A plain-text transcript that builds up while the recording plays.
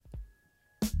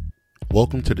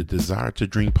Welcome to the Desire to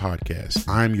Dream podcast.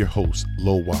 I'm your host,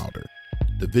 Lo Wilder.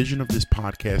 The vision of this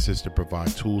podcast is to provide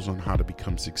tools on how to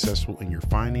become successful in your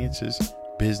finances,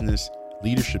 business,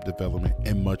 leadership development,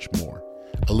 and much more.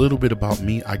 A little bit about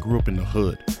me: I grew up in the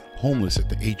hood, homeless at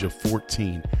the age of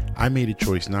 14. I made a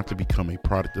choice not to become a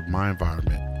product of my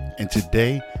environment. And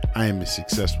today, I am a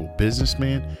successful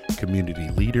businessman, community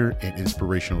leader, and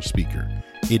inspirational speaker.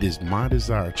 It is my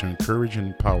desire to encourage and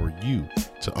empower you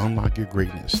to unlock your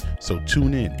greatness. So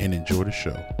tune in and enjoy the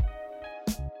show.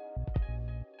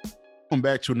 Welcome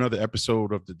back to another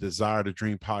episode of the Desire to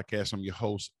Dream podcast. I'm your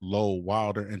host, Lo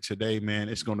Wilder. And today, man,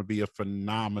 it's going to be a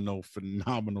phenomenal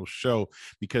show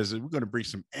because we're going to bring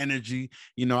some energy.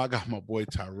 You know, I got my boy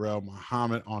Tirrell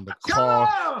Muhammad on the call.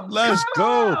 Let's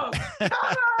go.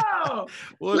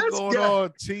 What's going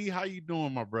on, T? How you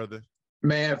doing, my brother?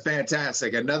 Man,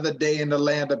 fantastic. Another day in the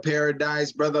land of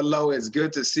paradise. Brother Lo, it's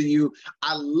good to see you.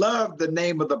 I love the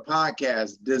name of the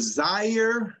podcast,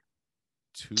 Desire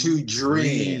to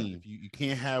Dream. You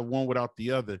can't have one without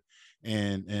the other.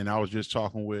 And I was just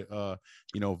talking with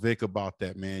Vic about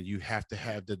that, man. You have to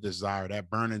have the desire, that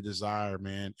burning desire,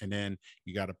 man. And then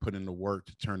you got to put in the work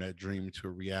to turn that dream into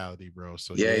a reality, bro.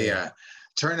 So yeah.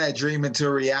 Turn that dream into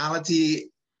a reality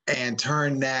and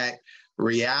turn that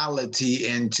reality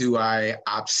into an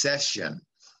obsession,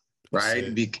 right?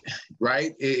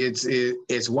 Right?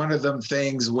 It's one of them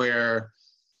things where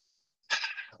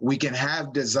we can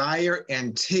have desire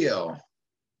until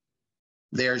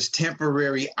there's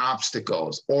temporary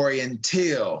obstacles, or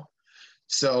until.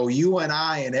 So you and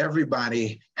I and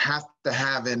everybody have to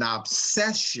have an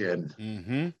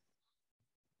obsession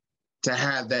to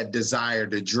have that desire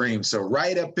to dream. So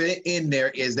right up in there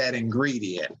is that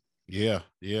ingredient. Yeah,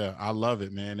 I love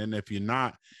it, man. And if you're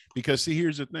not, because see,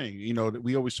 here's the thing,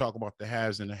 we always talk about the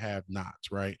haves and the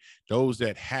have-nots, right? Those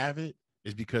that have it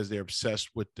is because they're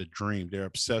obsessed with the dream. They're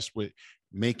obsessed with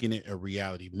making it a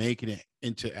reality, making it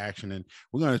into action. And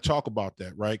we're going to talk about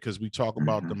that, right? Because we talk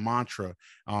about the mantra.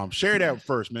 Share that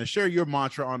first, man. Share your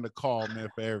mantra on the call, man,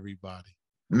 for everybody.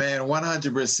 Man,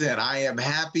 100%. I am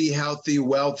happy, healthy,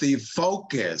 wealthy,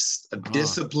 focused,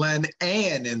 disciplined,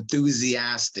 and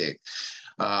enthusiastic.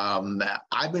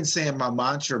 I've been saying my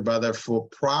mantra, brother, for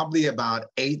probably about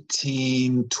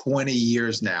 18, 20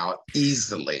 years now,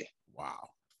 easily. Wow.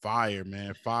 Fire,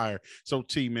 man. Fire. So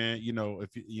T, man,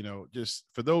 if just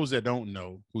for those that don't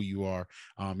know who you are,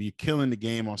 you're killing the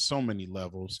game on so many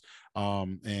levels.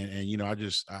 I'm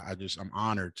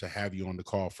honored to have you on the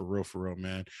call for real,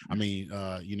 man. I mean,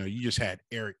 you just had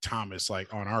Eric Thomas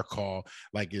like on our call,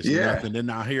 like it's nothing. And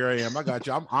now here I am. I got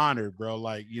you. I'm honored, bro.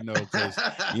 Like, because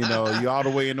you're all the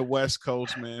way in the West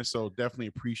Coast, man. So definitely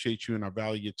appreciate you and I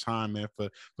value your time, man. For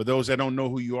those that don't know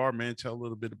who you are, man, tell a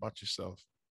little bit about yourself.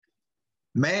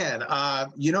 Man,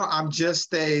 I'm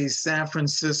just a San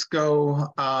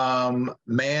Francisco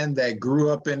man that grew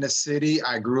up in the city.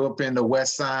 I grew up in the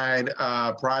West Side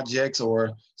projects,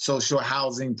 or social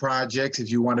housing projects,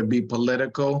 if you want to be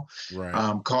political,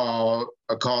 right? Called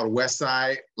West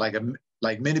Side. Like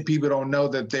many people don't know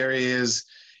that there is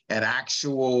an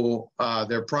actual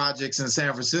there are projects in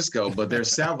San Francisco, but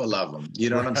there's several of them. You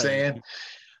know what I'm saying?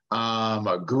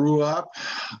 I grew up.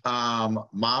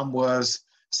 Mom was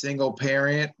single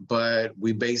parent, but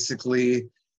we basically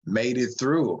made it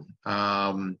through.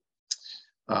 By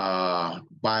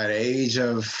the age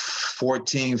of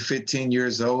 14, 15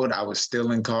 years old, I was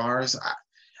stealing cars.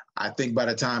 I think by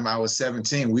the time I was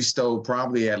 17, we stole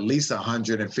probably at least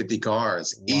 150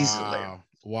 cars easily.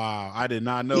 Wow. I did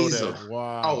not know that.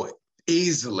 Wow. Oh,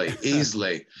 easily.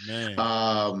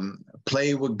 Man.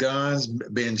 Played with guns,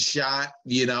 been shot,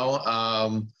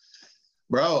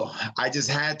 bro,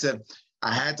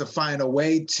 I had to find a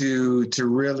way to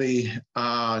really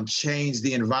change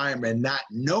the environment, not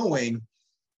knowing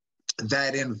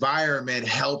that environment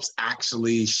helps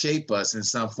actually shape us in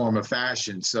some form or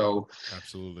fashion. So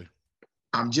absolutely.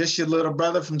 I'm just your little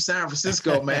brother from San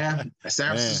Francisco, man. San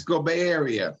Francisco Bay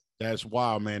Area. That's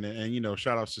wild, man. And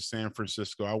shout outs to San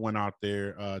Francisco. I went out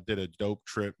there, did a dope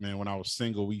trip, man. When I was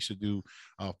single, we used to do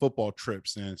football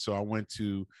trips. And so I went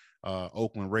to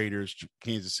Oakland Raiders,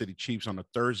 Kansas City Chiefs on a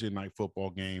Thursday night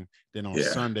football game. Then on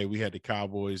Sunday, we had the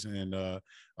Cowboys and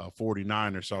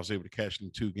 49ers. So I was able to catch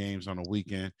them 2 games on a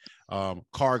weekend.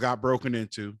 Car got broken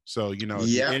into. So,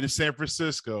 in San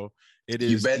Francisco, it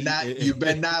is. You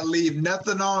better not leave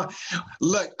nothing on.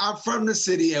 Look, I'm from the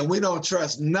city and we don't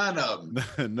trust none of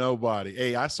them. Nobody.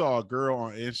 Hey, I saw a girl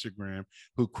on Instagram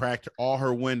who cracked all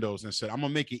her windows and said, "I'm going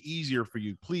to make it easier for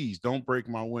you. Please don't break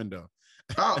my window."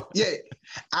 Oh, yeah.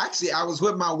 Actually, I was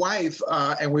with my wife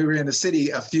and we were in the city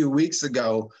a few weeks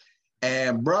ago.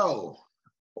 And bro,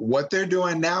 What they're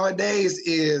doing nowadays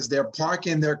is they're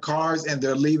parking their cars and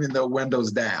they're leaving their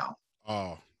windows down.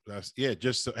 Oh, that's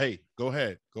just hey, go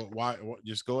ahead.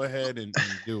 Just go ahead and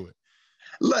do it.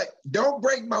 Look, don't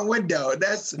break my window.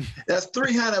 That's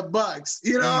 $300.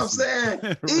 You know what I'm saying?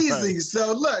 Right. Easy.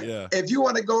 So look, if you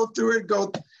want to go through it,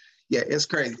 go. Yeah, it's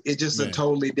crazy. It's just a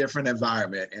totally different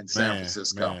environment in San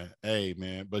Francisco. Man. Hey,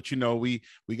 man. But, we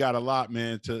got a lot,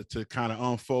 man, to kind of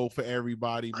unfold for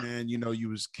everybody, man. You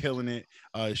was killing it.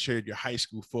 Shared your high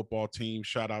school football team.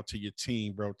 Shout out to your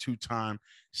team, bro. 2-time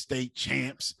state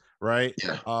champs, right?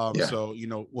 Yeah. So,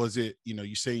 was it,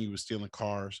 you saying you were stealing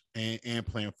cars and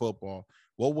playing football.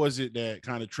 What was it that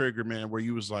kind of triggered, man, where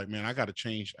you was like, man, I got to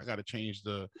change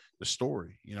the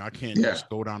story. I can't just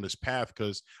go down this path,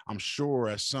 because I'm sure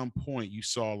at some point you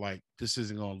saw like, this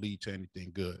isn't going to lead to anything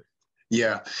good.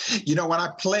 Yeah. When I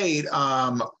played,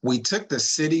 we took the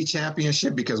city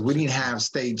championship because we didn't have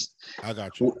state. I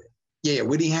got you. Yeah,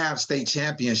 we didn't have state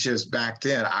championships back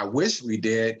then. I wish we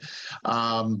did.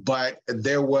 But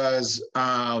there was,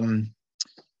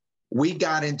 we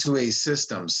got into a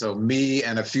system. So me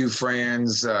and a few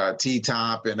friends,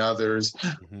 T-Top and others,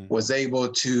 was able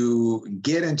to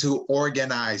get into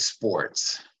organized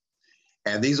sports.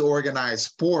 And these organized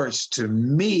sports, to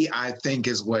me, I think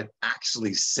is what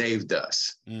actually saved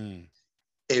us.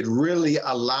 It really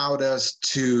allowed us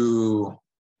to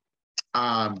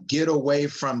get away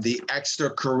from the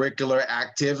extracurricular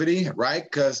activity, right?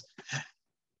 Because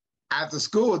after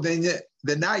school, then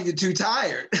now you're too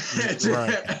tired.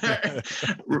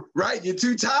 Right? You're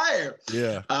too tired.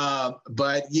 Yeah.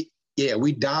 But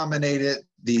we dominated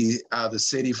the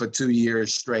city for 2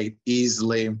 years straight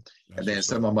easily. And then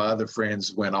some of my other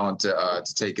friends went on to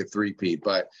take a three-peat.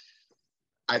 But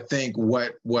I think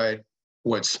what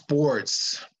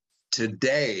sports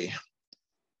today,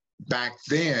 back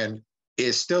then,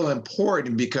 is still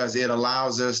important because it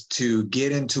allows us to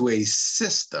get into a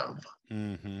system.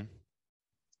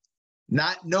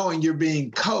 Not knowing you're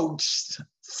being coached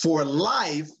for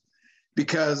life,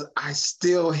 because I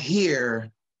still hear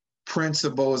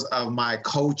principles of my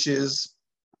coaches.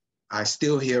 I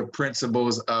still hear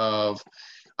principles of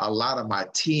a lot of my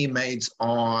teammates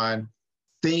on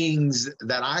things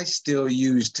that I still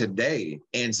use today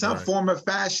in some form or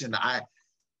fashion.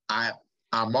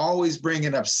 I'm always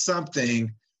bringing up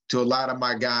something to a lot of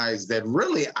my guys that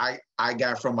really I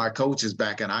got from my coaches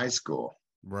back in high school.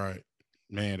 Right.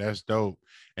 Man, that's dope.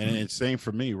 And it's same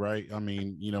for me, right? I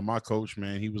mean, my coach,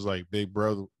 man, he was like big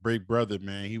brother,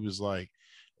 man. He was like,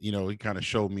 he kind of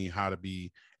showed me how to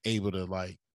be able to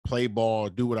like play ball,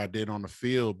 do what I did on the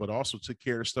field, but also took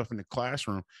care of stuff in the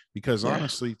classroom. Because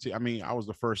honestly, I was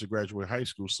the first to graduate high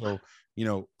school. So,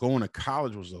 going to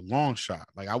college was a long shot.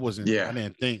 Like I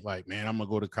didn't think like, man, I'm gonna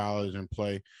go to college and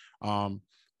play.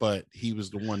 But he was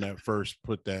the one that first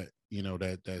put that,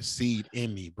 that seed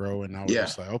in me, bro. And I was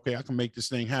just like, okay, I can make this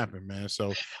thing happen, man.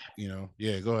 So, go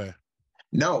ahead.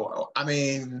 No, I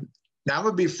mean, now I'm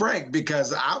gonna be frank,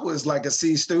 because I was like a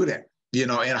C student, in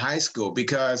high school,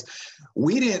 because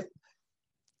we didn't,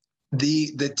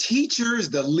 the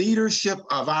teachers, the leadership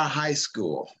of our high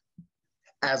school,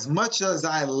 as much as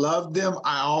I love them,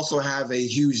 I also have a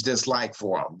huge dislike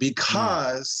for them,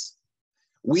 because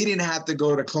we didn't have to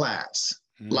go to class.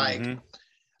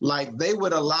 Like they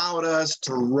would allow us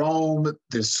to roam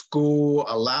the school,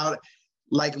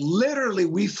 like literally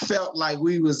we felt like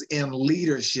we was in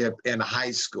leadership in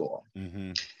high school.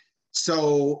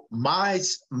 So my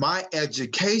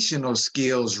educational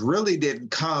skills really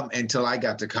didn't come until I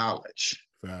got to college.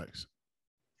 Facts.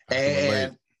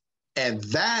 And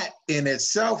that in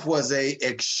itself was a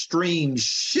extreme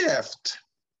shift.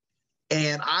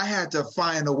 And I had to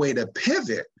find a way to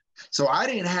pivot. So I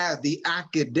didn't have the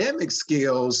academic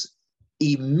skills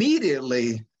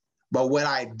immediately, but what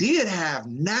I did have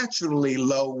naturally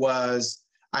low was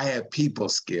I had people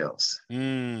skills.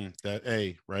 Right there.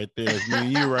 It's me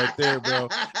and you right there, bro.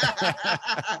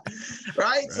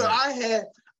 Right? So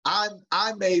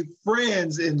I made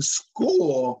friends in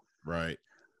school. Right.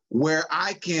 Where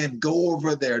I can go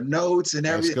over their notes and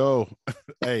everything. Let's go.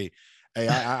 Hey,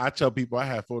 I tell people I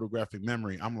have photographic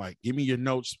memory. I'm like, give me your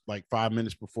notes like 5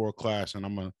 minutes before class, and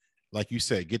I'm gonna, like you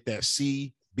said, get that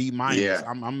C, B minus. Yeah.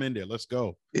 I'm in there. Let's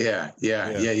go. Yeah.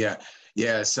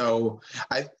 So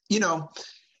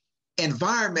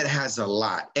environment has a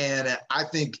lot, and I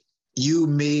think you,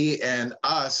 me, and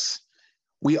us,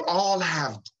 we all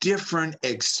have different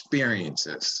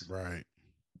experiences. Right.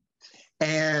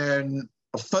 And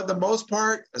for the most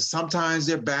part, sometimes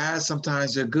they're bad,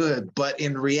 sometimes they're good. But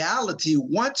in reality,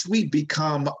 once we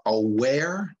become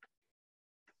aware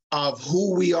of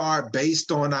who we are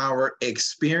based on our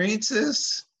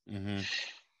experiences,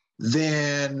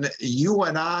 then you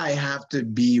and I have to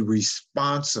be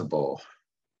responsible,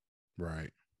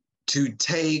 right, to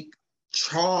take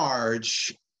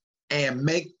charge and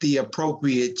make the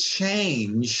appropriate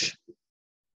change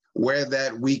where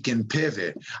that we can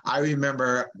pivot. I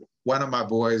remember one of my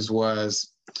boys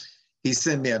he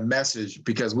sent me a message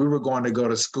because we were going to go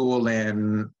to school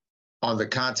on the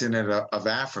continent of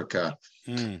Africa.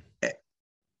 In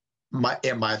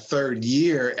my third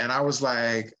year, and I was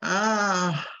like,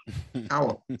 I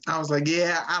was like,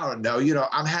 yeah, I don't know.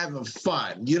 I'm having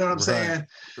fun. You know what I'm saying?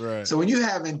 Right. So when you're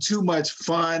having too much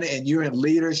fun and you're in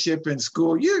leadership in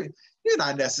school, you're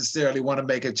not necessarily want to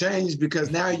make a change because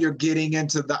now you're getting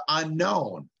into the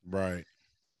unknown. Right.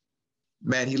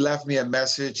 Man, he left me a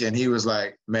message and he was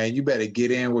like, man, you better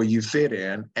get in where you fit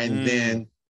in. And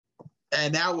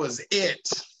that was it.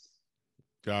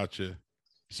 Gotcha.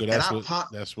 So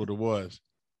that's what it was.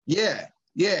 Yeah.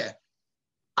 Yeah.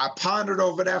 I pondered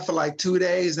over that for like 2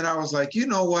 days and I was like, you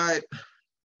know what?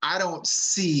 I don't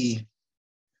see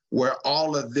where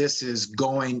all of this is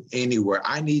going anywhere.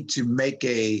 I need to make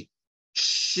a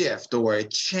shift or a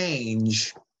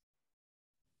change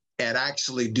and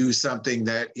actually do something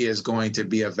that is going to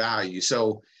be of value.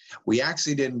 So we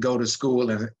actually didn't go to school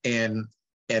in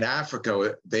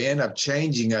Africa. They ended up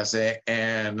changing us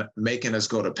and making us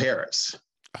go to Paris.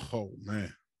 Oh,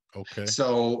 man. Okay.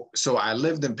 So I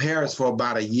lived in Paris for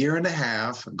about 1.5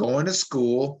 years, going to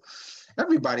school.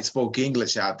 Everybody spoke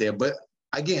English out there, but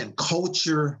again,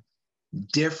 culture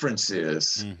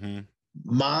differences,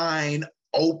 mind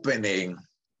opening.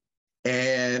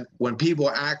 And when people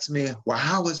ask me, well,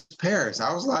 how was Paris?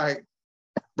 I was like,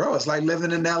 bro, it's like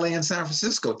living in LA and San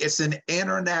Francisco. It's an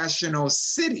international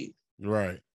city.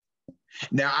 Right.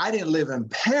 Now, I didn't live in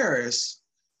Paris,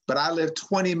 but I lived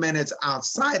 20 minutes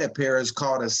outside of Paris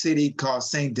called a city called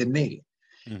Saint Denis.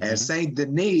 And Saint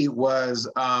Denis was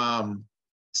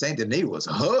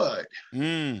hood.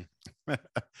 And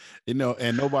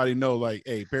nobody know, like,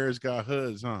 hey, Paris got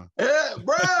hoods, huh? Yeah,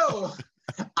 bro.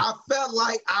 I felt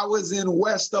like I was in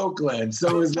West Oakland.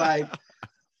 So it's like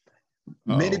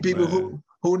many people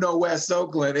who know West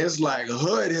Oakland, it's like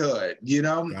hood,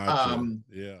 Gotcha.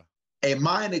 Yeah. A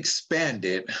mind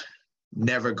expanded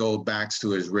never go back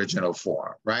to its original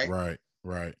form, right?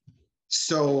 Right.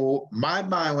 So my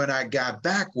mind when I got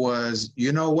back was,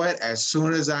 you know what? As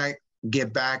soon as I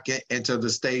get back into the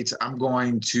States, I'm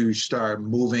going to start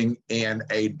moving in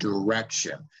a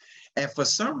direction. And for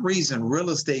some reason,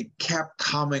 real estate kept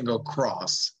coming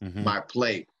across my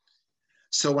plate.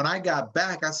 So when I got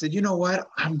back, I said, you know what?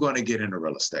 I'm going to get into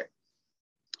real estate.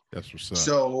 That's what's up.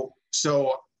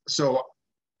 So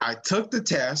I took the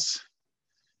test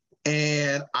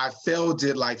and I failed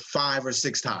it like 5 or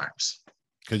 6 times.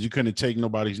 Because you couldn't take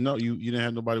nobody's note. You didn't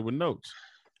have nobody with notes.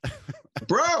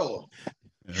 Bro.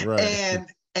 Right.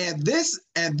 And this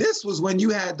was when you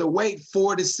had to wait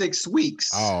 4 to 6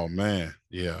 weeks. Oh man.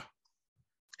 Yeah.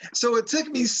 So it took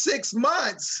me 6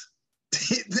 months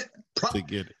to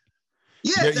get it.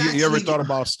 Yeah. You ever thought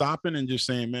about stopping and just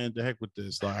saying, man, the heck with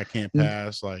this? Like, I can't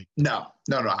pass. Like, no.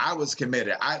 I was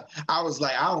committed. I was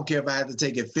like, I don't care if I had to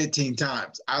take it 15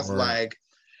 times. I was like,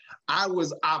 I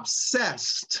was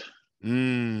obsessed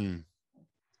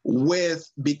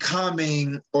with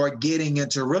becoming or getting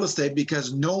into real estate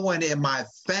because no one in my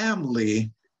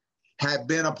family had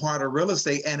been a part of real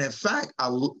estate. And in fact,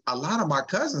 a lot of my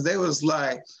cousins, they was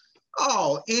like,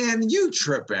 oh, and you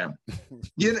tripping.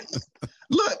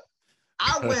 Look,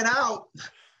 I went out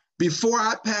before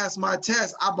I passed my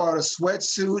test. I bought a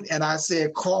sweatsuit and I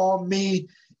said, call me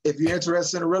if you're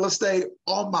interested in real estate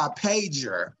on my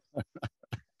pager.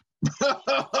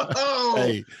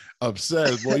 Hey,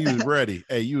 obsessed, boy, you was ready.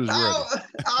 Hey, you was ready.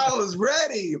 I was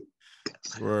ready.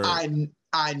 Word.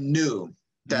 I knew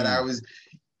that I was,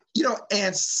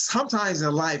 and sometimes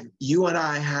in life, you and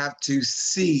I have to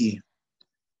see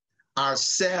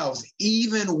ourselves,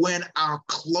 even when our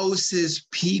closest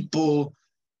people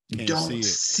don't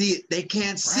see it. They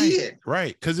can't see it.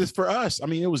 Right. Because it's for us. I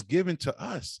mean, it was given to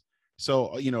us.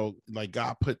 So, like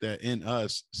God put that in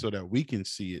us so that we can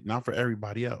see it, not for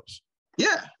everybody else.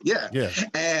 Yeah.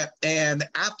 And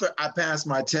after I passed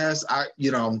my test, I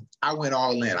went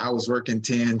all in. I was working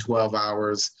 10, 12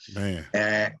 hours. Man.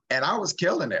 And I was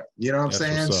killing it. You know what I'm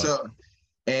saying? So,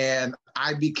 and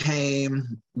I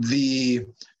became the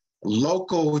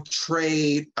local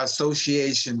trade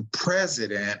association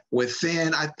president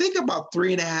within, I think, about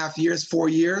 3.5 years, 4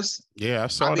 years. Yeah, I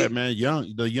saw that, man.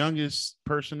 The youngest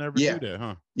person ever do that,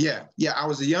 huh? Yeah. I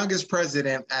was the youngest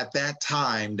president at that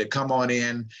time to come on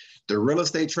in the Real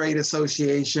Estate Trade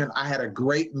Association. I had a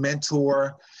great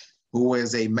mentor who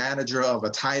is a manager of a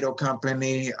title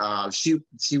company.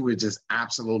 She was just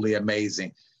absolutely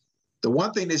amazing. The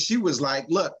one thing that she was like,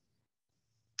 look,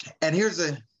 and here's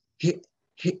a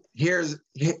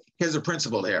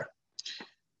principle here.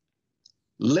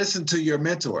 Listen to your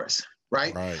mentors,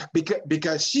 right?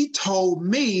 Because she told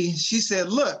me, she said,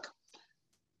 look,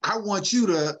 I want you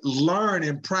to learn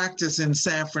and practice in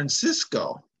San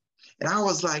Francisco. And I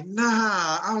was like,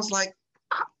 nah, I was like,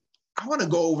 I want to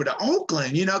go over to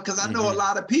Oakland, because I know a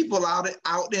lot of people out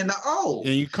in the O.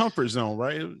 In your comfort zone,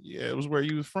 right? Yeah, it was where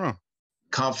you was from.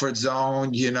 Comfort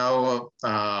zone,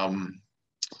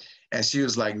 and she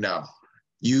was like, no,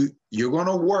 you're going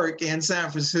to work in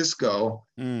San Francisco.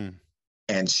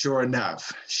 And sure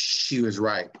enough, she was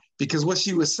right. Because what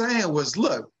she was saying was,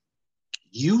 look,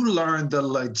 you learn the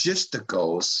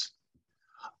logisticals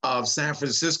of San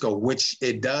Francisco, which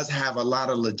it does have a lot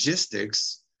of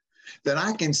logistics, then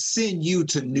I can send you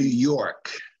to New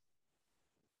York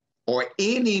or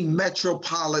any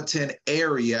metropolitan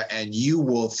area and you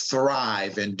will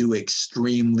thrive and do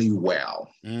extremely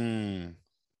well.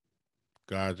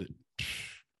 Got it.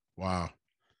 Wow.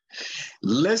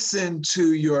 Listen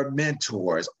to your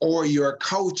mentors or your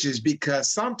coaches, because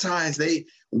sometimes they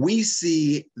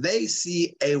see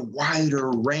a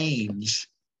wider range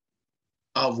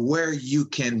of where you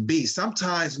can be.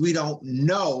 Sometimes we don't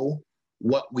know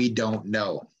what we don't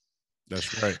know.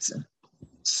 That's right.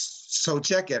 So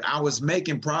check it. I was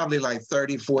making probably like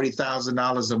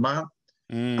 $30,000-$40,000 a month.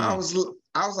 I was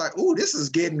like, ooh, this is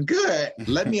getting good.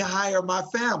 Let me hire my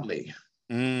family.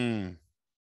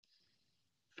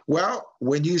 Well,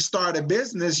 when you start a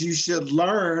business, you should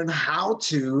learn how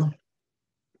to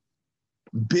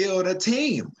build a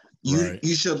team.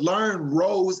 You should learn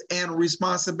roles and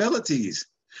responsibilities.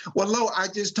 Well, Lo, I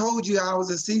just told you I was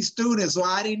a C student, so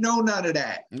I didn't know none of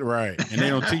that. Right. And they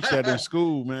don't teach that in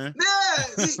school, man.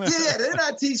 Yeah, they're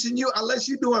not teaching you unless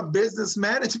you're doing business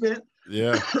management.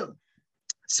 Yeah.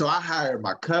 So I hired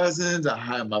my cousins, I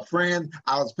hired my friends.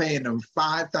 I was paying them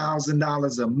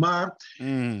 $5,000 a month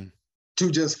to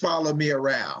just follow me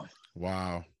around.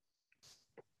 Wow.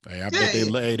 Hey, I bet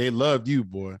they loved you,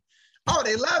 boy. Oh,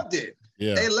 they loved it.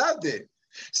 Yeah. They loved it.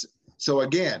 So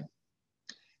again,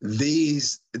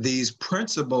 these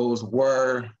principles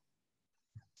were,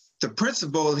 the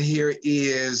principle here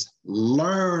is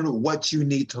learn what you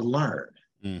need to learn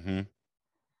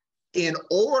in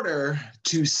order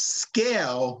to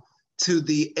scale to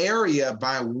the area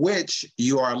by which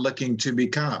you are looking to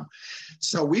become.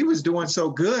 So we was doing so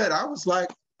good. I was like,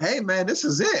 hey man, this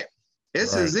is it.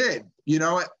 This is it.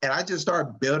 And I just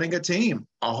started building a team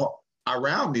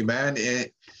around me, man.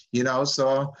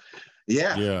 So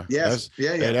that's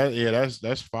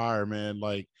fire, man.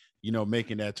 Like,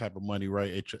 making that type of money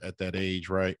right at that age,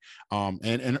 right?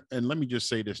 And let me just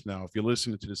say this now: if you're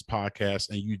listening to this podcast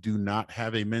and you do not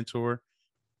have a mentor,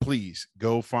 please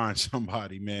go find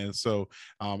somebody, man. So,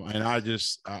 and I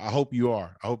hope you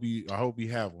are. I hope you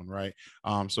have one, right?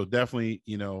 So definitely,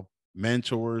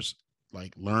 mentors.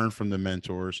 Like, learn from the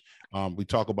mentors. We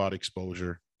talk about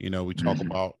exposure. We talk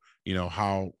about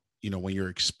how. When you're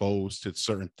exposed to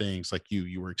certain things, like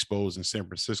you were exposed in San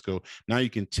Francisco, now you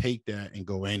can take that and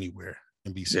go anywhere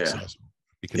and be successful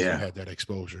because you had that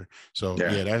exposure. So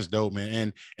that's dope,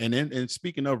 man. And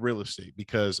speaking of real estate,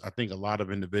 because I think a lot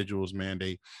of individuals, man,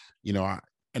 they,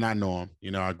 I know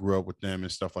them, I grew up with them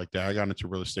and stuff like that. I got into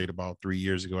real estate about 3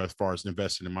 years ago, as far as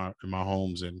investing in my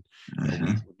homes, and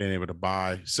we've been able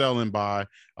to sell and buy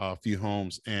a few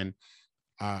homes. And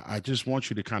I just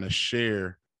want you to kind of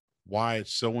share why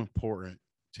it's so important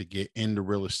to get into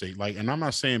real estate. Like, and I'm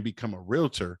not saying become a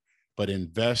realtor, but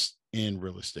invest in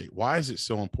real estate. Why is it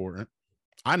so important?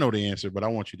 I know the answer, but I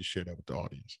want you to share that with the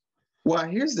audience. Well,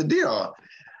 here's the deal.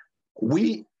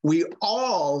 We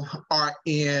all are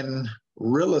in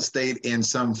real estate in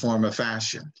some form or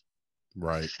fashion.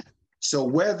 Right. So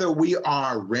whether we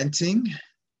are renting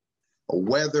or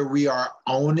whether we are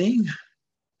owning,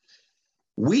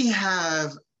 we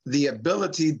have the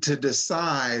ability to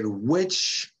decide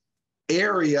which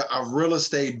area of real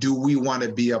estate do we want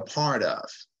to be a part of.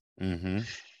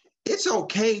 It's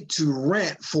okay to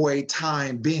rent for a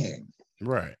time being.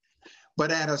 Right.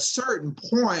 But at a certain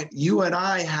point, you and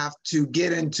I have to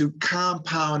get into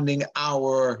compounding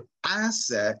our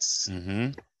assets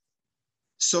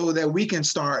so that we can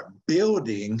start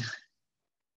building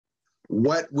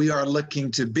what we are looking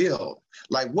to build.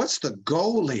 Like, what's the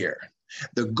goal here?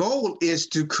 The goal is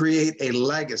to create a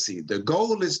legacy. The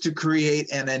goal is to create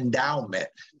an endowment.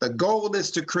 The goal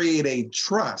is to create a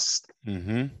trust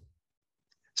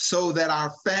so that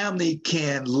our family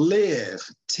can live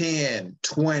 10,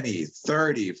 20,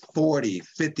 30, 40,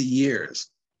 50 years.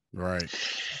 Right.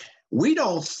 We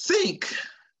don't think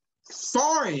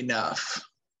far enough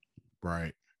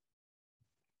Right.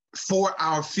 for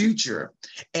our future.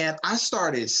 And I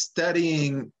started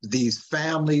studying these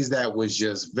families that was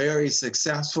just very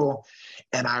successful.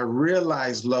 And I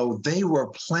realized, Lo, they were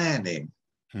planning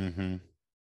Mm-hmm.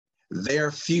 their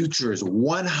futures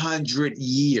 100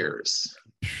 years.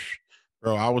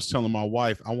 Bro, I was telling my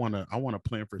wife, I want to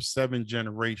plan for 7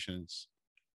 generations.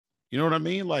 You know what I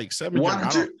mean? Like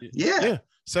 100, yeah.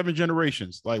 7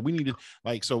 generations. Like we needed,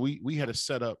 like, so we had a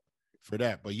setup for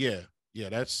that. But yeah,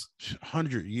 that's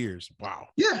 100 years. Wow.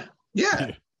 Yeah.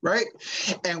 Right.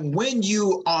 And when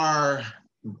you are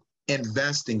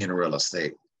investing in real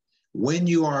estate, when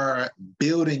you are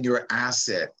building your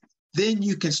asset, then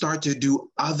you can start to do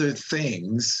other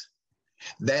things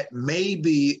that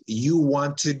maybe you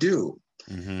want to do.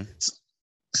 Mm-hmm.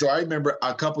 So I remember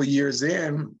a couple of years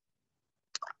in,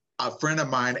 a friend of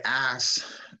mine asked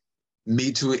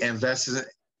me to invest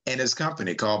in his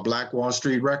company called Black Wall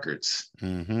Street Records.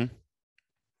 Mm-hmm.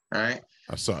 Right.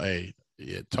 I saw,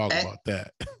 talk about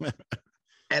that.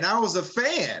 And I was a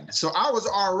fan. So I was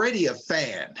already a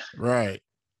fan. Right.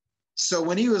 So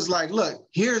when he was like, look,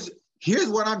 here's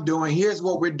what I'm doing. Here's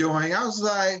what we're doing. I was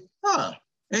like,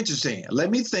 interesting.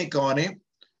 Let me think on it.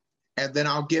 And then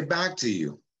I'll get back to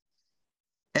you.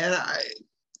 And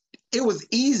it was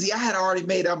easy. I had already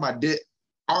made up my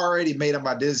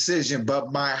decision,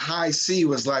 but my high C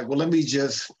was like, well, let me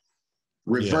just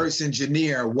reverse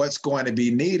engineer what's going to be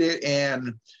needed.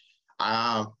 And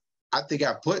I think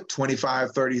I put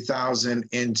 25,000-30,000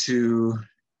 into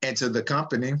the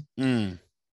company,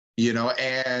 you know,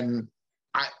 and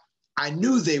I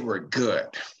knew they were good.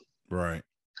 Right.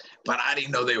 But I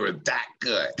didn't know they were that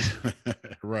good.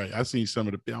 Right. I seen some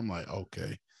of the, I'm like,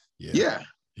 okay. Yeah.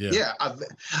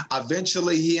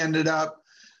 Eventually he ended up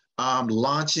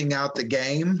launching out the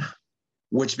game,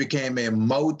 which became a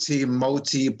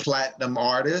multi-platinum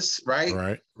artist,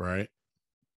 right? Right.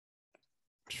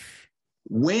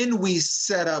 When we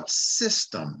set up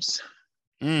systems.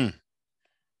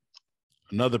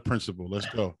 Another principle. Let's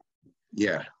go.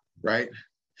 Yeah, right.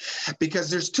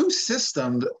 Because there's 2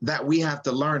 systems that we have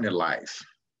to learn in life.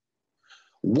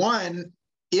 One,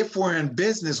 if we're in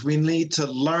business, we need to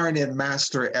learn and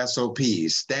master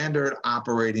SOPs, standard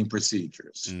operating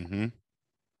procedures. Mm-hmm.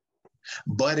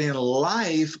 But in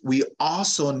life, we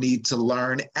also need to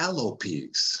learn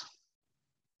LOPs,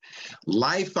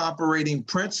 life operating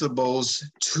principles,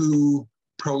 to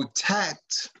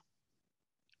protect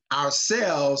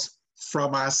ourselves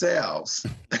from ourselves.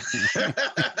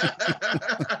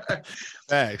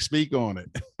 Speak on it.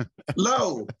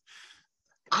 Lo,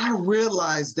 I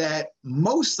realized that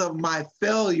most of my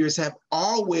failures have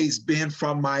always been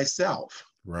from myself.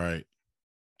 Right.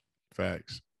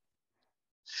 Facts.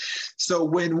 So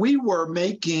when we were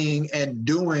making and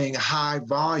doing high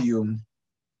volume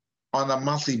on a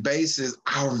monthly basis,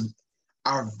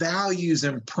 our values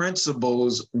and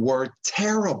principles were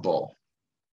terrible.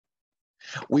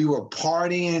 We were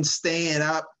partying, staying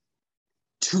up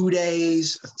 2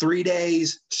 days, 3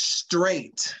 days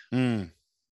straight. Wow.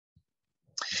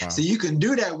 So you can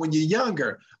do that when you're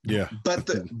younger. Yeah. But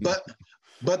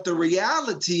the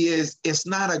reality is it's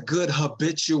not a good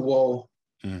habitual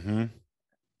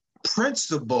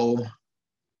principle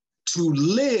to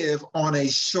live on a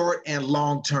short and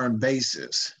long-term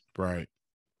basis. Right.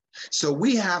 So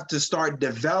we have to start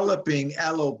developing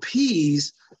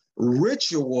LOPs,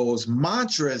 rituals,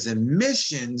 mantras, and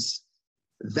missions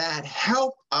that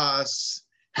help us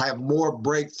have more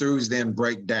breakthroughs than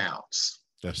breakdowns.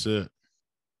 That's it.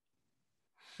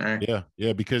 Right.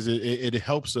 Yeah, because it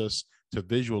helps us to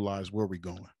visualize where we're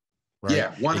going. Right.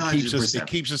 Yeah, 100%. It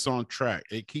keeps us on track.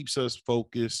 It keeps us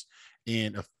focused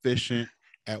and efficient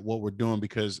at what we're doing.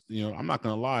 Because, you know, I'm not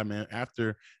gonna lie, man.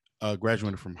 After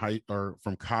graduating from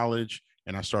college,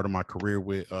 and I started my career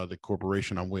with the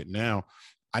corporation I'm with now,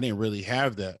 I didn't really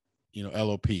have that, you know,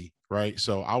 LOP. Right.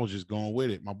 So I was just going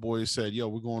with it. My boys said, yo,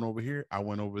 we're going over here. I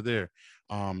went over there.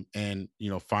 And,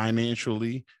 you know,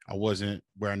 financially, I wasn't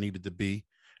where I needed to be.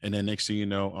 And then next thing you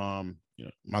know,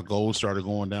 my goals started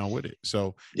going down with it.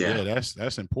 So yeah,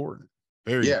 that's important.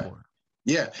 Very important.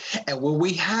 Yeah. And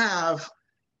when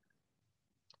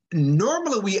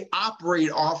normally we operate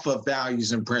off of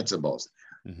values and principles.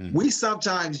 We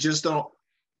sometimes just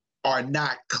are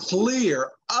not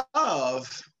clear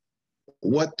of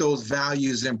what those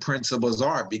values and principles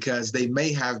are, because they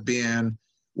may have been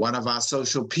one of our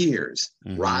social peers,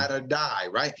 ride or die,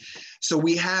 right? So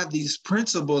we have these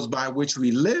principles by which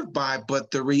we live by,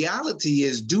 but the reality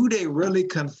is, do they really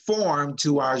conform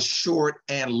to our short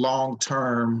and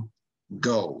long-term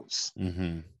goals?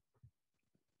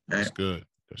 That's good.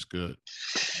 That's good.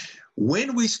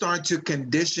 When we start to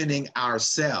conditioning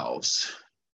ourselves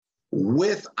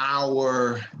with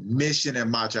our mission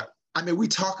and mantra, I mean, we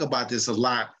talk about this a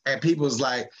lot, and people's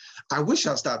like, I wish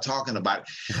I stopped talking about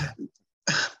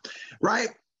it. Right?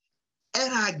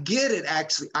 And I get it,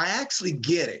 actually. I actually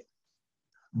get it.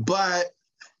 But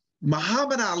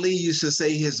Muhammad Ali used to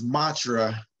say his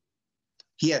mantra,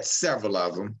 he had several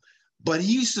of them, but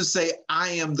he used to say, I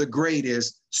am the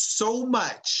greatest so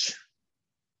much,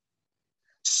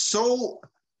 so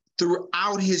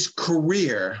throughout his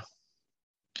career,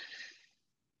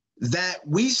 that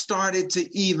we started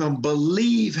to even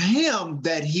believe him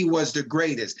that he was the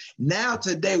greatest. Now,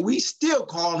 today, we still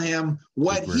call him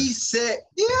what he said.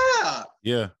 Yeah.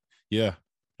 Yeah. Yeah.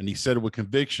 And he said it with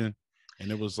conviction. And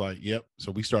it was like, yep.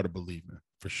 So we started believing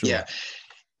for sure. Yeah.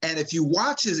 And if you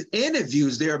watch his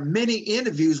interviews, there are many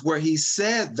interviews where he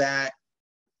said that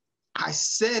I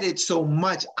said it so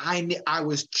much, I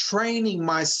was training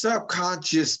my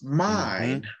subconscious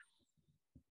mind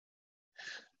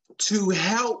to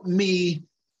help me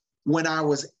when I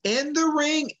was in the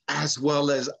ring as well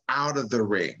as out of the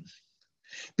ring.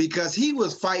 Because he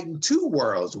was fighting two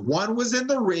worlds. One was in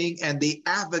the ring and the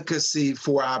advocacy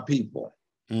for our people.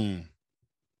 Mm.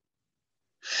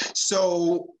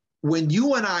 So when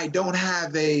you and I don't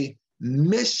have a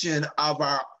mission of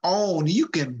our own, you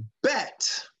can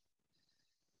bet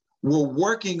we're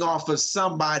working off of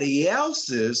somebody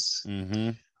else's.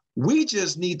 Mm-hmm. We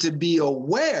just need to be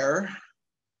aware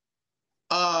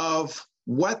of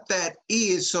what that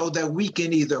is so that we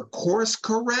can either course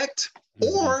correct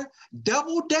or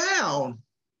double down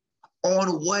on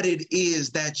what it is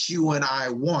that you and I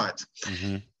want.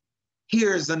 Mm-hmm.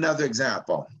 Here's another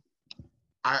example.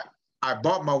 I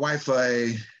bought my wife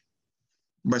a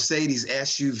Mercedes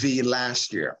SUV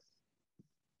last year.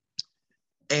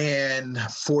 And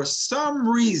for some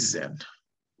reason,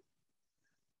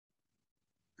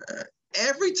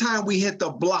 every time we hit the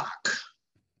block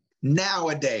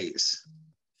nowadays,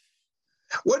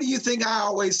 what do you think I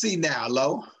always see now,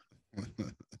 Lo?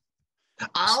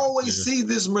 I always see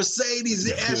this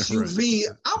Mercedes SUV.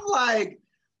 Right. I'm like,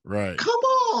 right. Come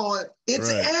on, it's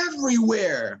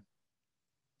everywhere.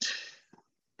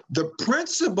 The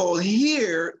principle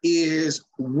here is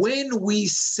when we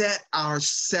set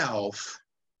ourselves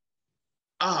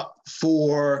up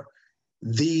for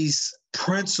these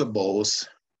principles,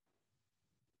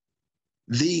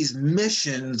 these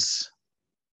missions,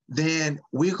 then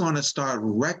we're going to start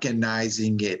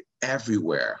recognizing it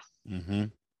everywhere. Mm-hmm.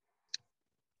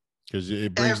 Because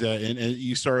it brings that in, and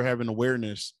you start having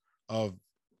awareness of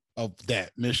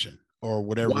that mission or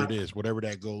whatever it is, whatever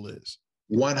that goal is.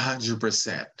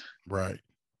 100%. Right.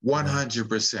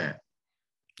 100%.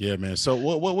 Yeah, man. So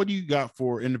what do you got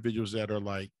for individuals that are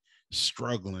like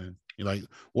struggling? Like,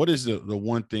 what is the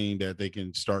one thing that they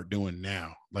can start doing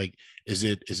now? Like, is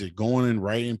it going and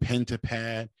writing pen to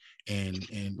pad? And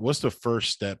what's the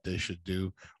first step they should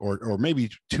do? Or maybe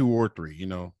 2 or 3, you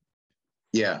know?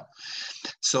 Yeah.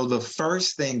 So the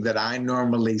first thing that I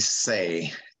normally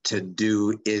say to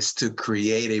do is to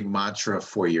create a mantra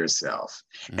for yourself.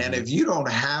 Mm-hmm. And if you don't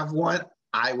have one,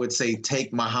 I would say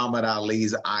take Muhammad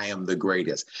Ali's I am the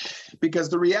greatest. Because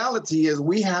the reality is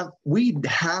we have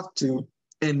to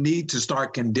and need to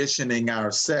start conditioning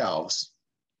ourselves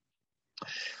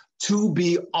to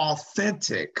be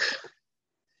authentic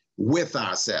with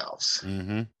ourselves.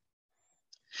 Mm-hmm.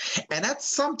 And that's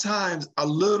sometimes a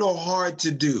little hard to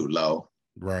do, Lo.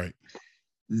 Right.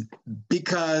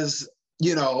 Because,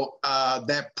 you know,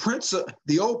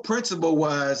 the old principle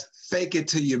was fake it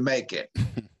till you make it.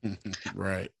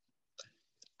 Right.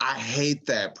 I hate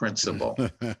that principle.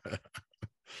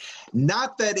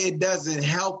 Not that it doesn't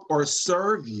help or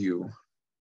serve you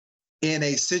in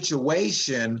a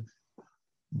situation,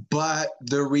 but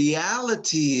the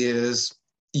reality is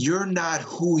you're not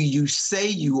who you say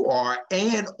you are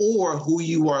and or who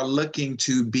you are looking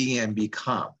to be and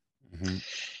become. Mm-hmm.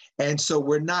 And so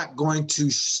we're not going to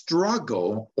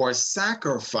struggle or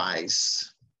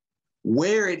sacrifice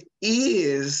where it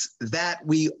is that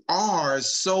we are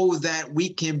so that we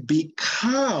can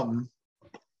become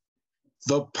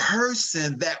the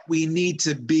person that we need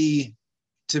to be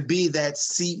that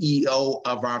CEO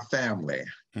of our family,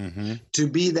 mm-hmm. to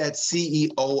be that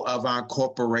CEO of our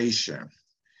corporation,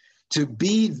 to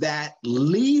be that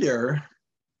leader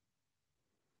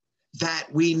that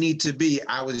we need to be.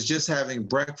 I was just having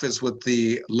breakfast with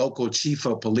the local chief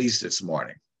of police this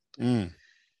morning. Mm.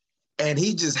 And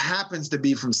he just happens to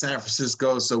be from San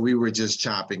Francisco, so we were just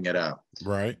chopping it up.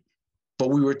 Right. But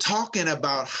we were talking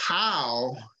about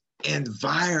how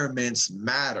environments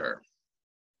matter.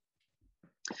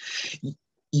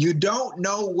 you don't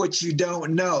know what you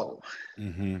don't know.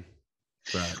 Mm-hmm.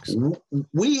 Facts.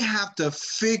 We have to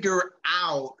figure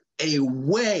out a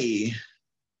way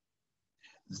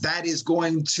that is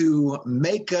going to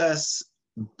make us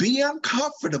be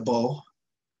uncomfortable,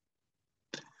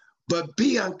 but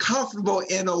be uncomfortable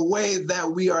in a way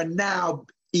that we are now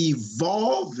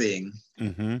evolving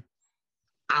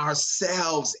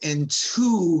ourselves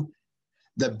into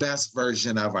the best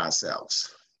version of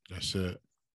ourselves. That's it.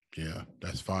 Yeah,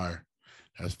 that's fire.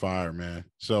 That's fire, man.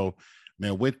 So,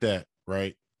 man, with that,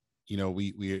 right? You know,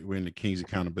 we're in the King's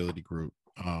Accountability Group.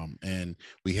 And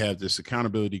we have this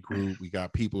accountability group. We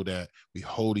got people that we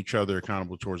hold each other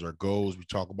accountable towards our goals. We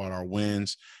talk about our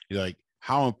wins. You're like,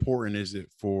 how important is it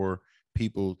for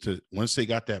people to, once they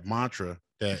got that mantra,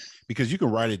 that because you can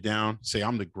write it down, say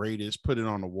I'm the greatest, put it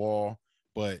on the wall,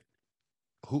 but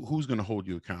who's going to hold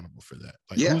you accountable for that?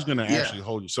 Like, who's going to actually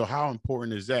hold you? So how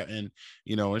important is that? And,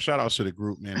 you know, and shout out to the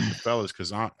group, man, and the fellas,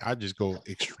 because I just go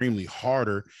extremely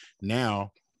harder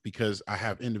now because I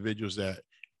have individuals that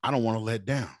I don't want to let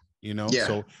down, you know?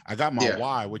 So I got my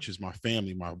why, which is my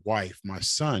family, my wife, my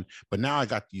son, but now I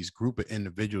got these group of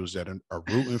individuals that are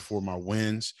rooting for my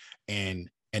wins, and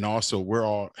also we're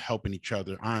all helping each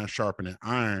other, iron sharpening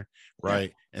iron,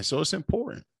 right? And so it's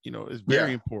important, you know, it's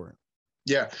very important.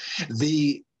 Yeah.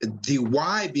 The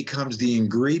why becomes the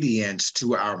ingredients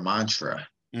to our mantra.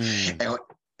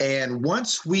 And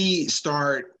once we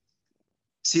start,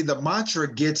 see, the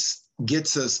mantra gets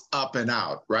us up and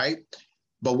out, right?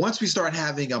 But once we start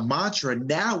having a mantra,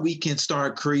 now we can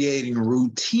start creating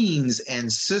routines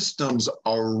and systems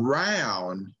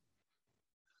around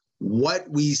what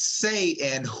we say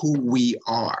and who we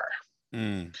are.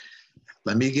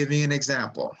 Let me give you an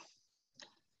example.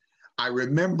 I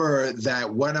remember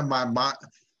that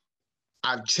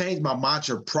I've changed my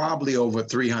mantra probably over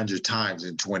 300 times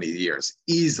in 20 years,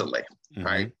 easily,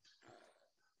 right?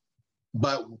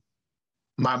 But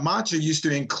my mantra used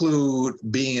to include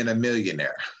being a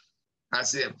millionaire. I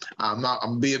said, I'm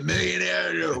gonna be a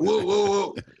millionaire, whoa, whoa,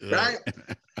 whoa, right?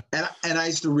 And I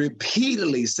used to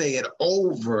repeatedly say it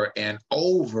over and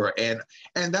over, and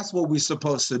that's what we're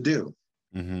supposed to do.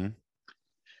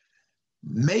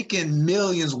 Making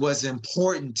millions was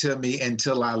important to me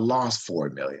until I lost 4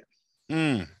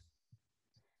 million.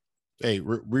 Hey,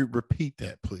 repeat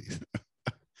that, please.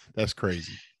 That's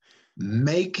crazy.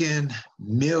 Making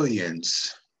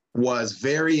millions was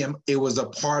it was a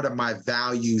part of my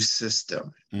value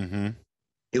system.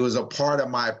 It was a part of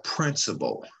my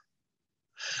principle.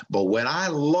 But when I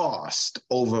lost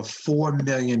over $4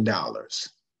 million,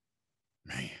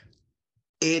 man,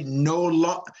 it no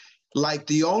longer, like,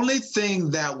 the only thing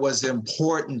that was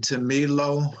important to me,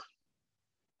 Lo,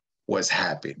 was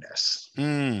happiness.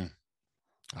 I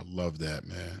love that,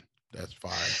 man. That's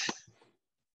fire.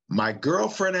 My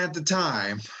girlfriend at the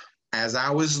time, as I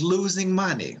was losing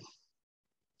money,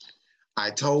 I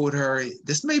told her,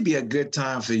 this may be a good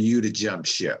time for you to jump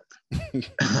ship.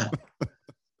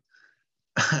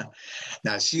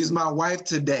 Now, she's my wife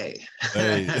today.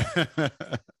 Hey.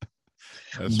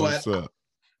 That's what's up.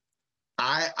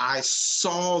 I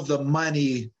saw the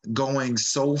money going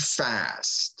so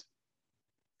fast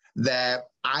that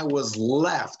I was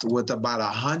left with about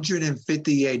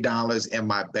 $158 in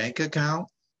my bank account.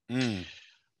 I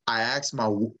asked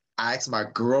my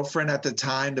girlfriend at the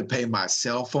time to pay my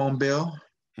cell phone bill.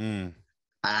 I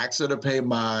asked her to pay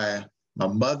my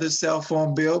mother's cell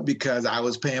phone bill because I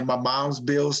was paying my mom's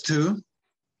bills too.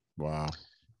 Wow.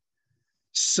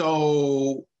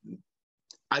 So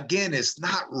again, it's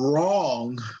not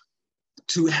wrong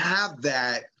to have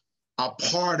that a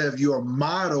part of your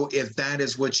model if that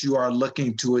is what you are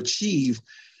looking to achieve.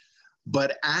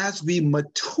 But as we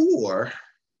mature,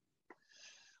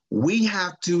 we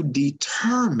have to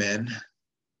determine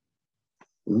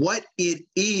what it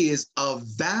is of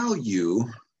value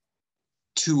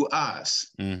to us.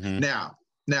 Now,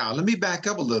 let me back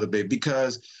up a little bit,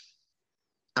 because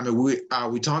I mean,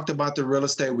 we talked about the real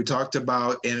estate. We talked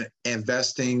about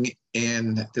investing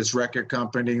in this record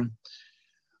company,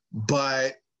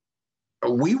 but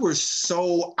we were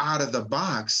so out of the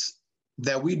box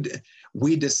that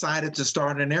we decided to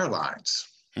start an airlines.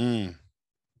 And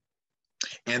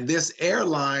this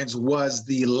airlines was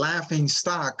the laughing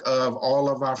stock of all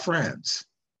of our friends.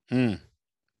 The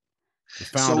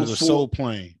founders of Soul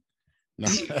Plane. No.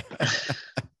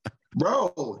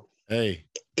 Bro, hey,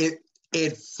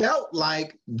 it felt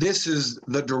like this is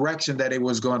the direction that it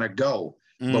was going to go.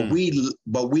 But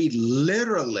we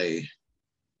literally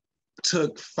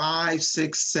took 5,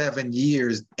 6, 7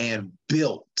 years and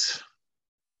built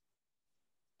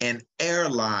an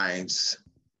airlines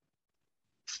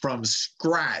from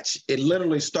scratch. It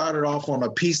literally started off on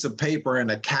a piece of paper in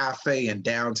a cafe in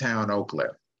downtown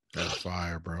Oakland. That's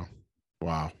fire, bro.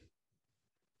 Wow.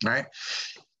 Right.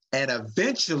 And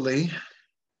eventually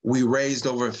we raised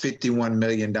over $51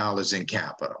 million in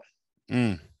capital.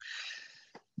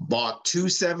 Bought 2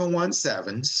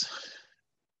 717s.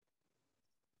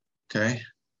 Okay.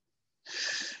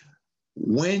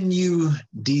 When you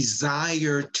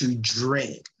desire to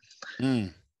drink,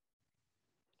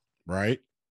 right,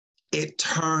 it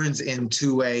turns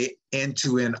into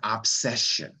an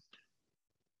obsession.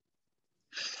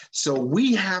 So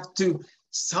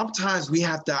sometimes we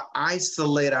have to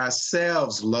isolate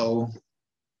ourselves, Lo,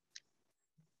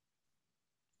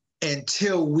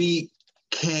 until we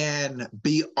can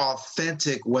be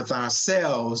authentic with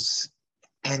ourselves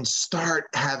and start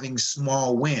having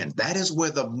small wins. That is where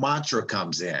the mantra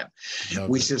comes in.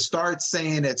 We should start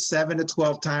saying it 7 to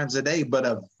 12 times a day, but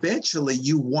eventually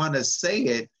you want to say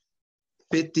it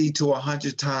 50 to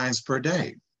 100 times per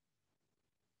day.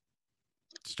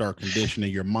 Start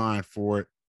conditioning your mind for it.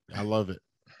 I love it.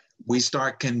 We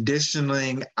start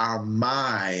conditioning our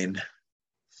mind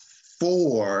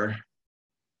for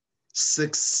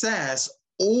success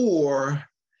or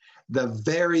the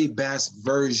very best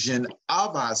version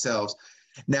of ourselves.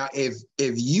 Now, if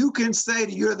you can say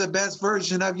that you're the best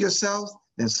version of yourself,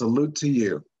 then salute to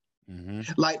you.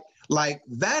 Like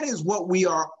that is what we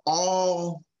are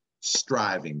all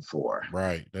striving for.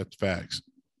 Right. That's facts.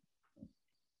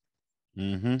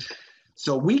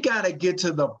 So we got to get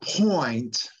to the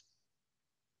point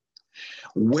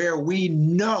where we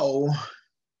know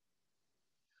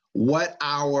what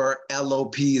our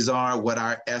LOPs are, what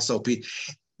our SOP.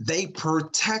 They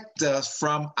protect us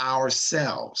from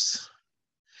ourselves.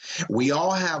 We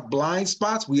all have blind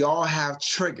spots. We all have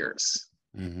triggers.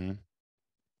 When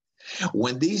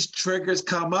these triggers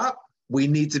come up, we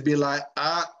need to be like,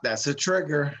 that's a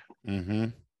trigger.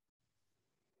 And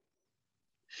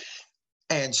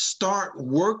start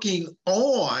working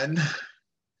on,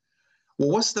 well,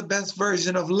 what's the best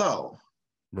version of Lo?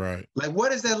 Right. Like,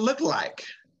 what does that look like?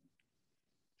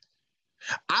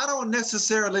 I don't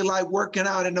necessarily like working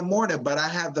out in the morning, but I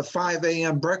have the 5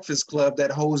 a.m. breakfast club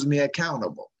that holds me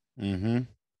accountable.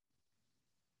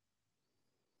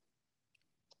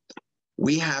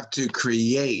 We have to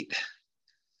create.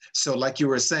 So like you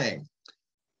were saying,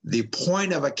 the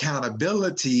point of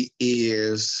accountability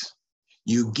is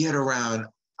you get around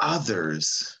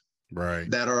others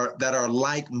that are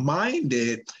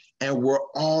like-minded, and we're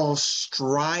all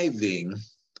striving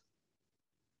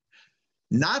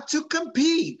not to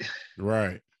compete,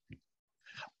 right,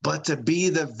 but to be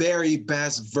the very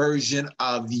best version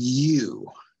of you.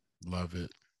 Love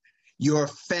it. Your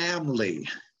family.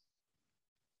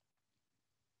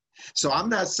 So I'm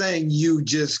not saying you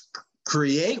just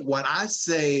create one. I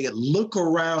say look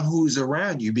around who's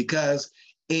around you, because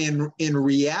in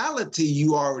reality,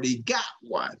 you already got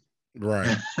one.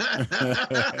 Right.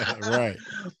 Right.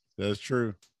 That's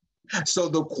true. So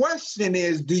the question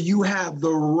is, do you have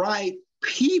the right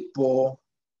people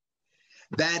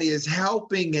that is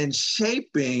helping and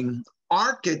shaping,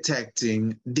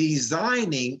 architecting,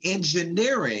 designing,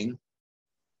 engineering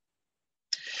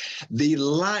the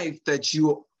life that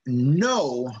you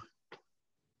know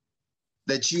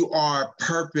that you are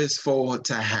purposeful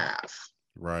to have?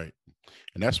 Right.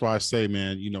 And that's why I say,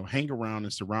 man, hang around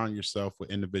and surround yourself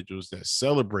with individuals that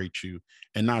celebrate you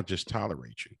and not just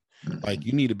tolerate you. Like,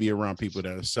 you need to be around people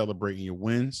that are celebrating your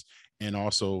wins and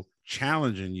also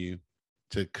challenging you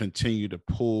to continue to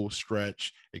pull,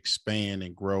 stretch, expand,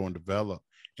 and grow and develop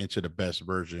into the best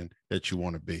version that you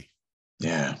want to be.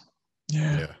 Yeah.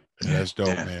 That's dope,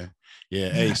 man. Yeah.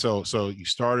 Hey, so you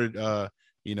started,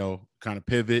 kind of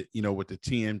pivot, with the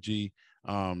TMG,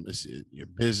 it's your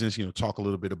business, talk a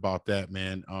little bit about that,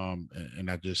 man. And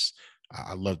I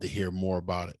love to hear more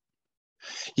about it.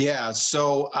 Yeah.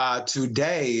 So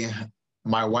today,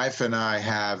 my wife and I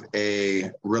have a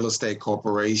real estate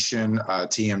corporation,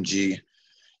 TMG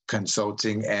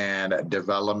Consulting and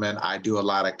Development. I do a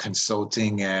lot of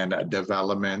consulting and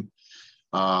development.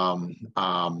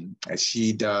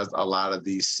 She does a lot of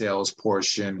the sales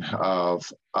portion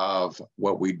of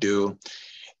what we do.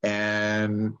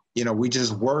 And, we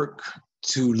just work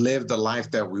to live the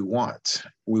life that we want.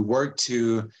 We work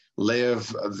to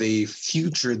live the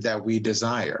future that we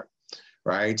desire,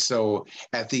 right? So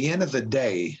at the end of the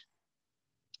day,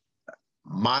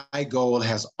 my goal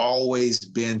has always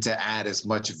been to add as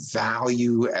much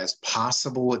value as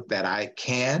possible that I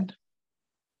can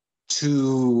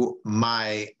to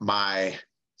my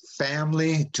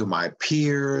family, to my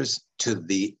peers, to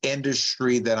the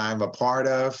industry that I'm a part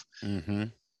of. Mm-hmm.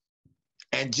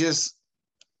 And just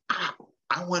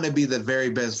I want to be the very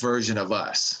best version of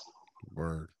us.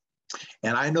 Word.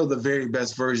 And I know the very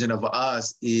best version of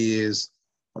us is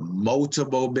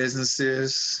multiple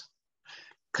businesses,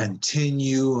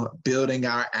 continue building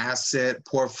our asset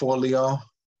portfolio,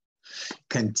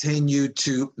 continue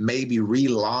to maybe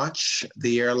relaunch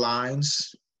the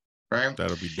airlines, right?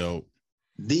 That'll be dope.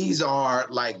 These are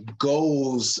like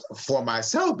goals for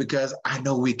myself because I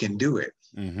know we can do it.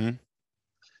 Mm-hmm.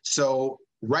 So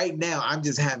right now, I'm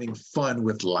just having fun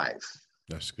with life.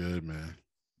 That's good, man.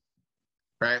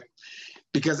 Right?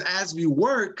 Because as we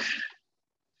work,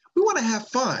 we want to have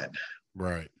fun.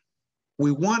 Right.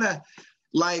 We want to,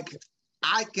 like,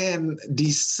 I can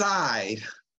decide.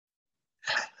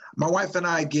 My wife and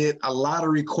I get a lot of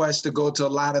requests to go to a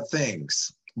lot of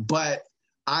things, but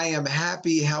I am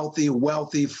happy, healthy,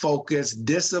 wealthy, focused,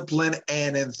 disciplined,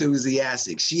 and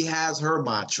enthusiastic. She has her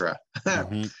mantra.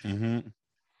 Mm-hmm. Mm-hmm.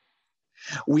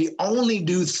 We only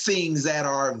do things that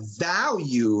are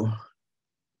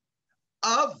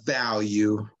of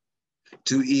value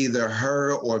to either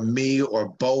her or me or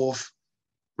both,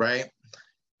 right?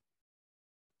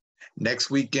 Next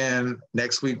week, 2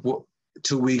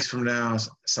 weeks from now,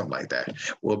 something like that,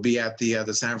 we'll be at the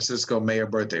San Francisco mayor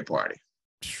birthday party,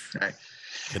 right?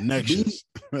 Connections.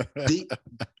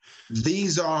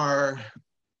 These are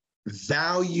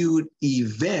valued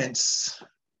events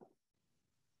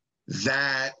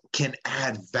that can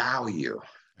add value.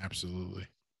 Absolutely.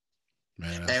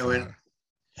 Man, and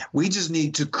we just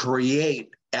need to create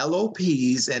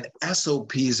LOPs and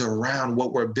SOPs around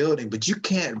what we're building, but you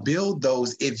can't build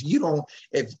those if you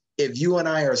and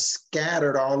I are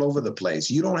scattered all over the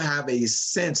place. You don't have a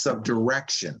sense of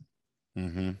direction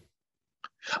mm-hmm.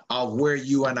 of where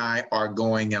you and I are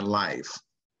going in life.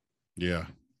 Yeah.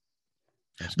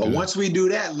 That's but good. Once we do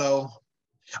that, Lo,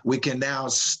 we can now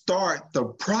start the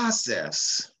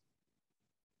process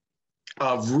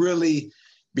of really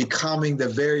becoming the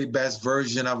very best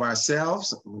version of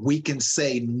ourselves. We can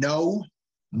say no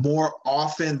more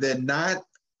often than not,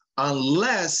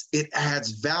 unless it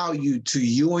adds value to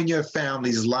you and your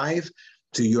family's life,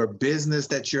 to your business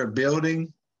that you're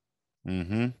building,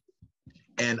 mm-hmm.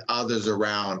 and others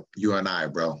around you and I,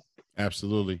 bro.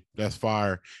 Absolutely. That's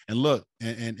fire. And look,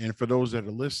 and for those that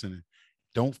are listening,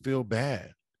 don't feel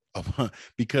bad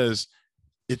because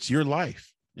it's your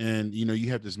life. And, you know, you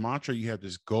have this mantra, you have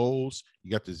this goals,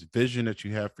 you got this vision that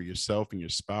you have for yourself and your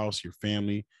spouse, your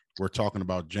family. We're talking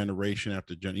about generation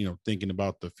after, thinking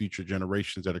about the future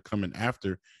generations that are coming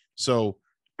after. So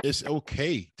it's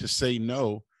okay to say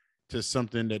no to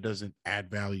something that doesn't add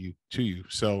value to you.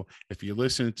 So if you're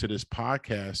listening to this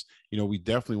podcast, we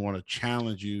definitely want to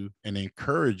challenge you and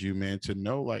encourage you, man, to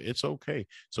know like it's okay.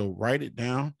 So write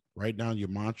down your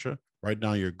mantra, write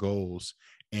down your goals,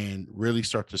 and really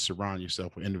start to surround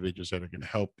yourself with individuals that are going to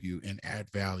help you and add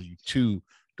value to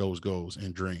those goals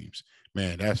and dreams.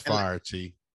 Man, that's fire,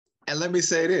 T. And let me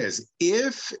say this.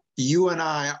 If you and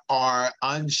I are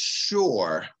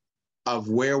unsure of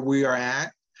where we are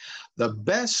at, the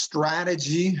best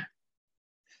strategy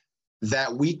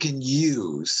that we can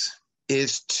use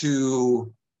is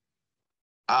to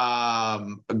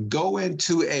go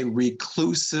into a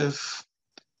reclusiveness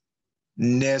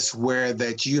where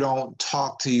that you don't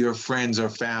talk to your friends or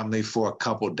family for a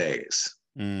couple days.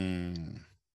 You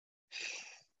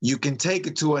can take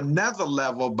it to another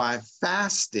level by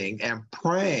fasting and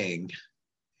praying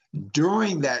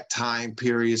during that time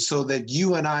period so that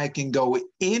you and I can go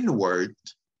inward,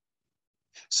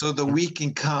 so that we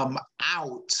can come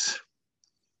out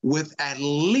with at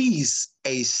least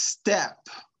a step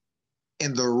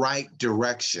in the right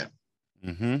direction.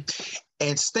 Mm-hmm.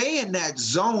 And stay in that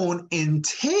zone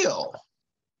until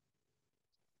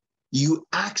you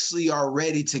actually are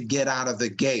ready to get out of the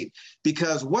gate.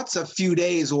 Because what's a few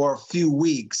days or a few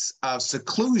weeks of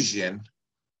seclusion,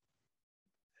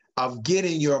 of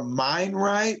getting your mind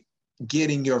right,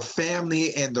 getting your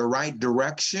family in the right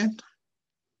direction?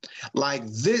 Like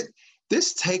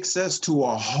this takes us to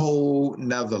a whole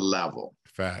nother level.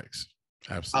 Facts.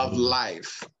 Absolutely. Of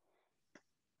life.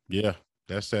 Yeah.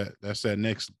 That's that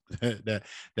next that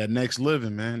next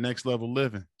living, man, next level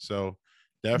living. So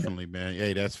definitely, man.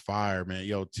 Hey, that's fire, man.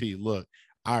 Yo, T, look,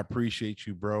 I appreciate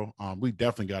you, bro. We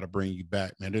definitely got to bring you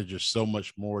back, man. There's just so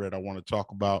much more that I want to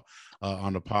talk about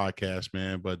on the podcast,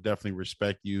 man, but definitely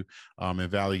respect you and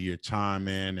value your time,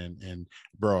 man. And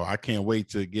bro, I can't wait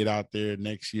to get out there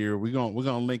next year. We're going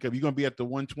to link up. You're going to be at the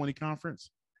 120 conference?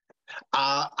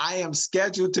 I am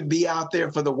scheduled to be out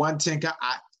there for the 110.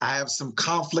 I have some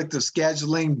conflict of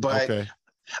scheduling, but okay.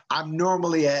 I'm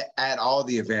normally at all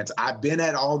the events. I've been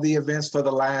at all the events for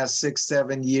the last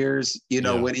 6-7 years,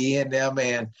 with E&M,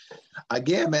 and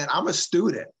again, man, I'm a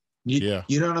student. You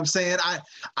know what I'm saying?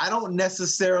 I don't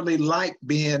necessarily like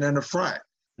being in the front.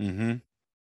 Mm-hmm.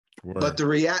 But the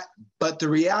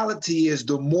reality is,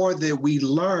 the more that we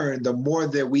learn, the more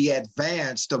that we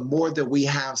advance, the more that we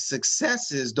have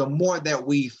successes, the more that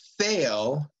we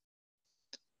fail.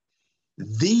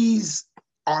 These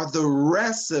are the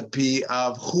recipe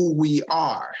of who we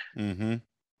are. Mm-hmm.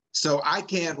 So I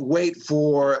can't wait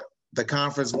for the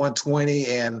Conference 120.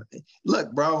 And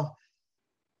look, bro,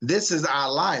 this is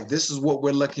our life. This is what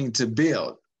we're looking to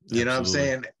build. You know what I'm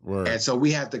saying? Word. And so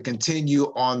we have to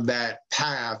continue on that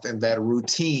path and that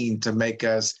routine to make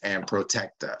us and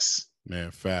protect us. Man,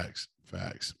 facts.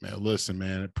 Man, listen,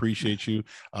 man, appreciate you.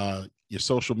 Your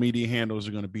social media handles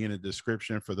are going to be in the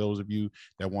description for those of you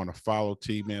that want to follow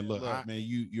T. Man, look, man,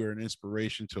 you're an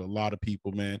inspiration to a lot of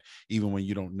people, man. Even when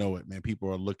you don't know it, man, people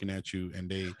are looking at you and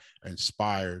they are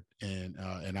inspired. And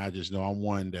I just know I'm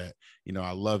one that, you know,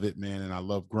 I love it, man, and I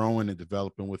love growing and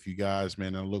developing with you guys,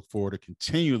 man. And I look forward to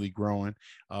continually growing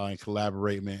and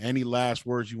collaborate, man. Any last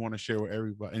words you want to share with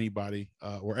everybody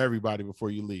before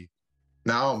you leave?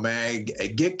 No, man,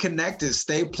 get connected.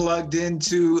 Stay plugged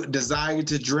into Desire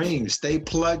to Dream. Stay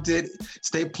plugged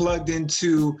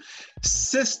into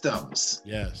systems.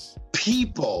 Yes.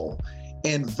 People,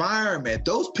 environment.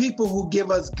 Those people who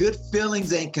give us good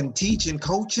feelings and can teach and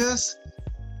coach us,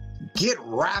 get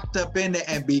wrapped up in it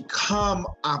and become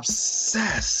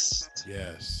obsessed.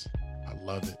 Yes. I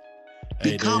love it.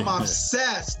 Become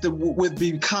obsessed with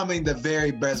becoming the very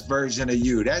best version of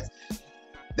you.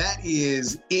 That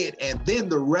is it. And then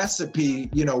the recipe,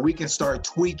 you know, we can start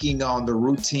tweaking on the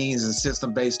routines and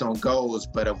system based on goals.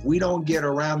 But if we don't get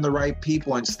around the right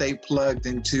people and stay plugged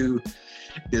into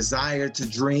Desire to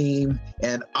Dream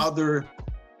and other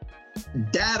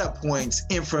data points,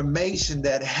 information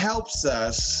that helps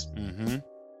us, mm-hmm.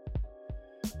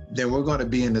 then we're going to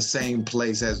be in the same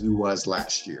place as we was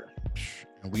last year.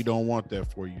 And we don't want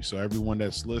that for you. So everyone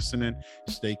that's listening,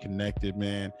 stay connected,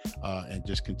 man, and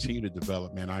just continue to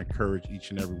develop, man. I encourage each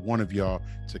and every one of y'all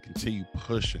to continue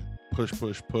pushing.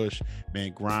 Push,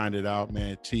 man, grind it out,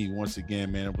 man. T, once again,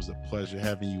 man, it was a pleasure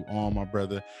having you on, my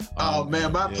brother. Oh,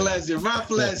 man, my pleasure.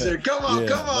 Come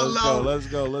on, Lo. Let's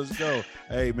go.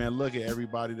 Hey, man, look at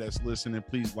everybody that's listening.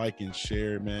 Please like and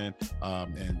share, man,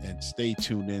 and stay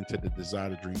tuned in to the Desire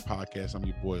to Dream podcast. I'm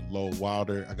your boy, Lo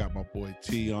Wilder. I got my boy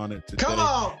T on it today. Come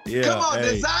on,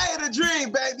 hey. Desire to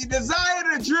Dream, baby.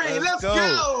 Desire to Dream.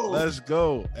 Let's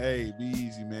go. Hey, be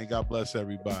easy, man. God bless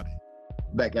everybody.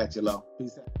 Back at you, Lo.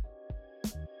 Peace out.